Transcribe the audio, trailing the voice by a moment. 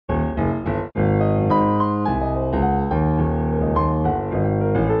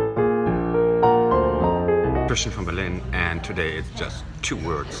and today it's just 2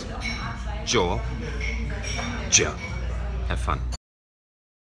 words. Georgia. Have fun.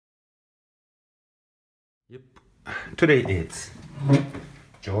 Yep. Today it's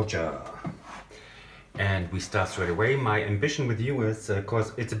Georgia. And we start straight away. My ambition with you is,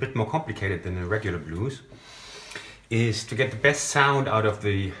 because it's a bit more complicated than a regular blues, is to get the best sound out of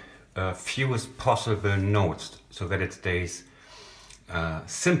the fewest possible notes so that it stays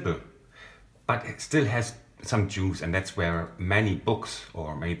simple, but it still has some juice, and that's where many books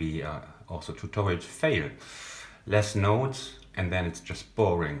or maybe also tutorials fail. Less notes and then it's just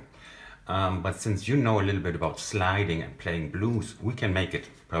boring. But since you know a little bit about sliding and playing blues, we can make it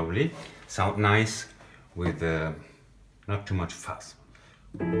probably sound nice with not too much fuss.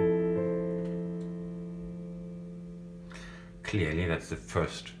 Clearly that's the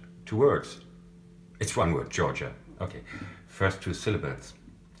first 2 words. It's 1 word, Georgia. Okay, first 2 syllables.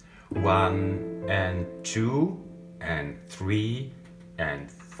 1 and 2 and 3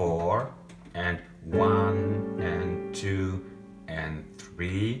 and 4 and 1 and 2 and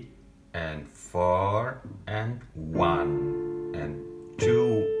 3 and 4 and 1 and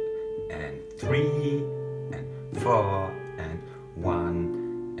 2 and 3 and 4 and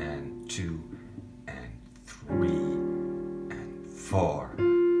 1 and 2 and 3 and 4.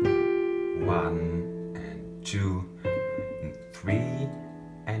 1 and 2 and 3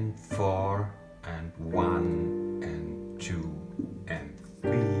 and 4 and 1 and 2 and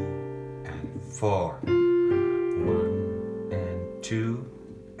 3 and 4. 1 and 2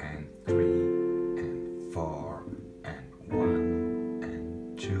 and 3 and 4 and 1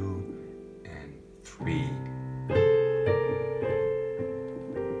 and 2 and 3.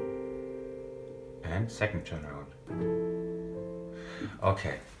 And second turnaround.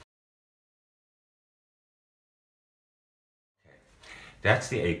 Okay. That's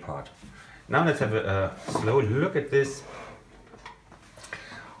the A part. Now let's have a slow look at this.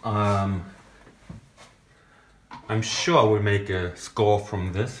 I'm sure we'll make a score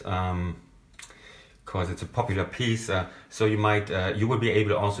from this because it's a popular piece. So you might, you will be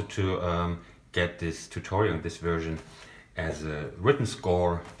able also to get this tutorial, this version, as a written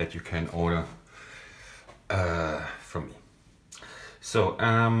score that you can order from me. So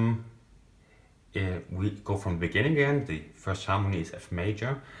we go from the beginning again. The first harmony is F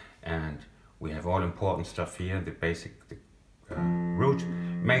major, and we have all important stuff here, the basic root,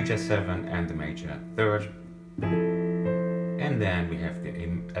 major 7 and the major 3rd, and then we have the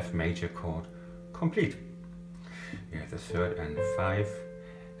F major chord complete. We have the 3rd and 5,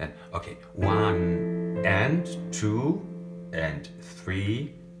 then okay, 1 and 2 and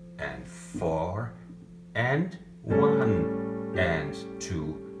 3 and 4 and 1 and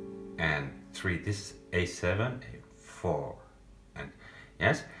 2 and 3. This is A7, A4, and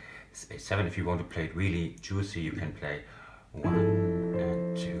yes, it's A7. If you want to play it really juicy, you can play 1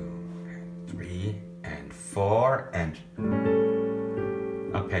 and 2 and 3 and 4 and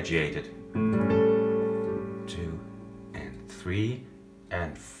arpeggiated 2 and 3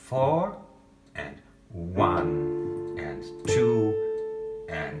 and 4 and 1 and 2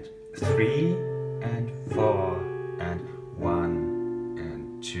 and 3 and 4 and 1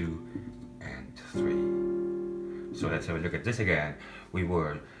 and 2 and 3. So let's have a look at this again. We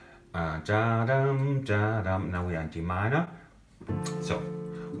were da-dum, da-dum. Now we are in D minor. So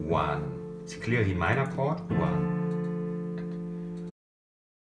 1. It's clearly minor chord. 1.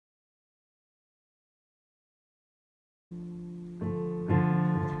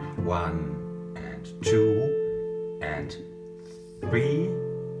 1 and 2 and 3.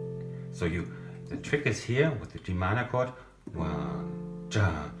 So the trick is here with the D minor chord. 1,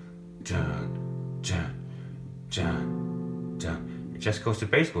 da, da, da, da, da. It just goes, the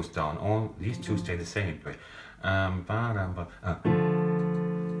bass goes down. All these 2 stay the same.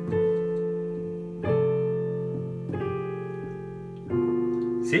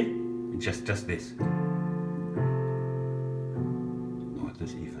 See? It just does this. Or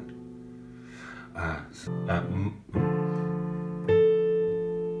this even.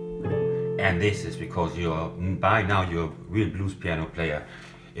 And this is because by now you're a real blues piano player.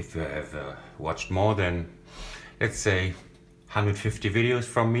 If you have watched more than, let's say, 150 videos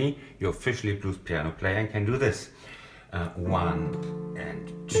from me, you're officially a blues piano player and can do this. 1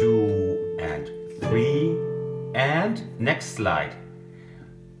 and 2 and 3 and next slide.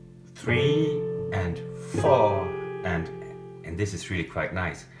 3 and 4 and this is really quite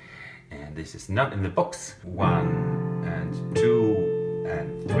nice. And this is not in the books. 1 and 2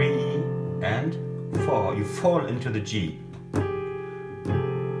 and 3 and 4. You fall into the G.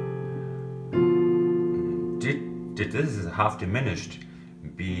 This is half diminished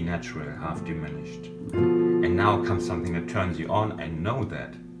B natural, half diminished. And now comes something that turns you on. I know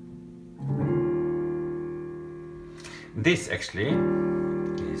that. This actually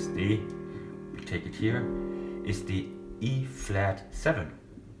is the, we take it here, is the E flat 7.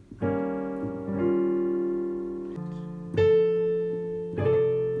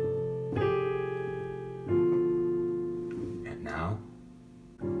 And now,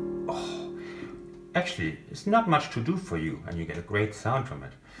 oh, actually it's not much to do for you and you get a great sound from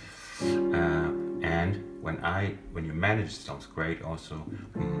it. And when you manage, it sounds great also.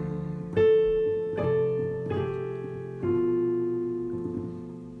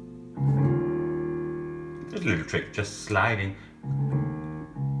 Just a little trick, just sliding.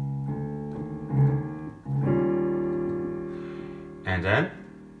 And then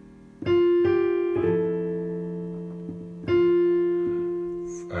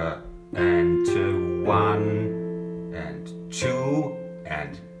and 1 and 2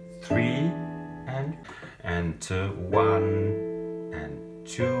 and 3 and 1 and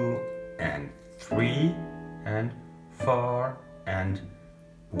 2 and 3 and 4 and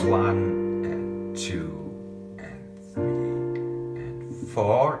 1 and 2 and 3 and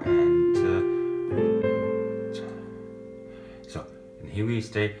 4 and so, and here we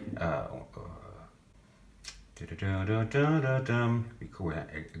stay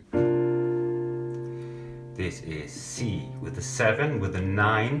this is C with the 7, with the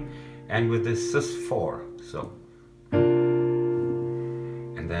 9 and with the sus4. So,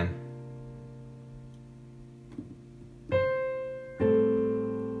 and then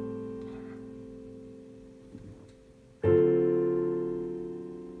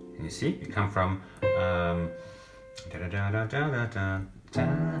and you see, you come from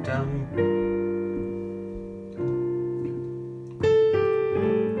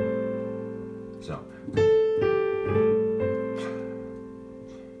so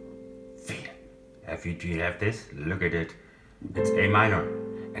do you have this? Look at it. It's A minor.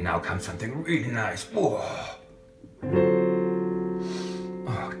 And now comes something really nice. Whoa.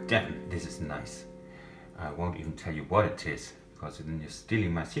 Oh, damn, this is nice. I won't even tell you what it is, because then you're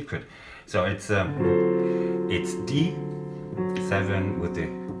stealing my secret. So it's D7 with the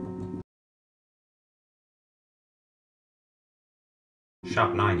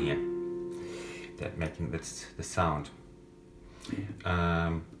sharp 9 here. That's the sound.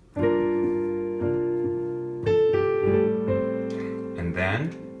 And then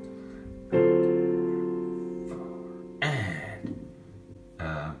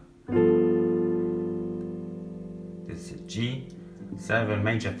this is a G7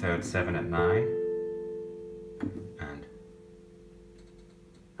 major third 7 and 9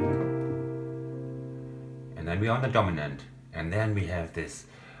 and then we're on the dominant, and then we have this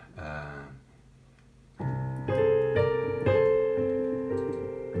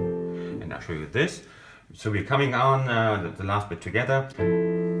and I'll show you this. So we're coming on the last bit together. 4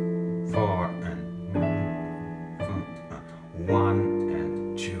 and 1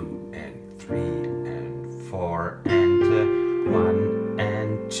 and 2 and 3 and 4 and 1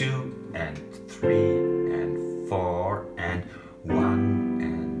 and 2 and 3 and 4 and 1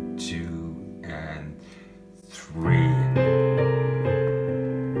 and 2 and 3.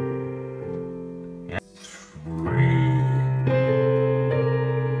 Yeah. 3.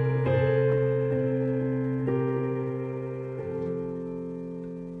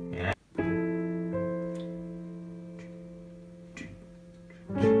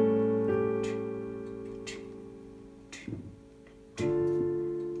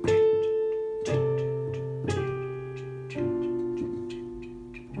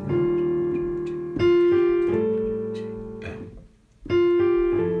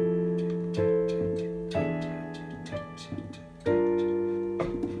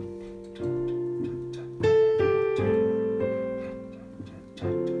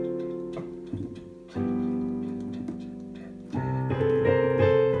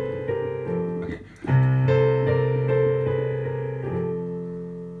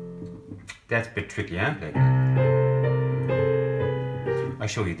 That's a bit tricky, huh? Like, I'll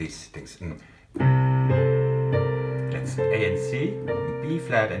show you these things. It's A and C, B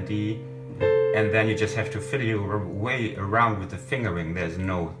flat and D, and then you just have to fiddle your way around with the fingering. There's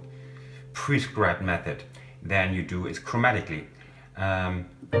no prescribed method. Then you do is chromatically.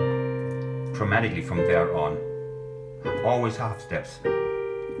 Chromatically from there on. Always half steps.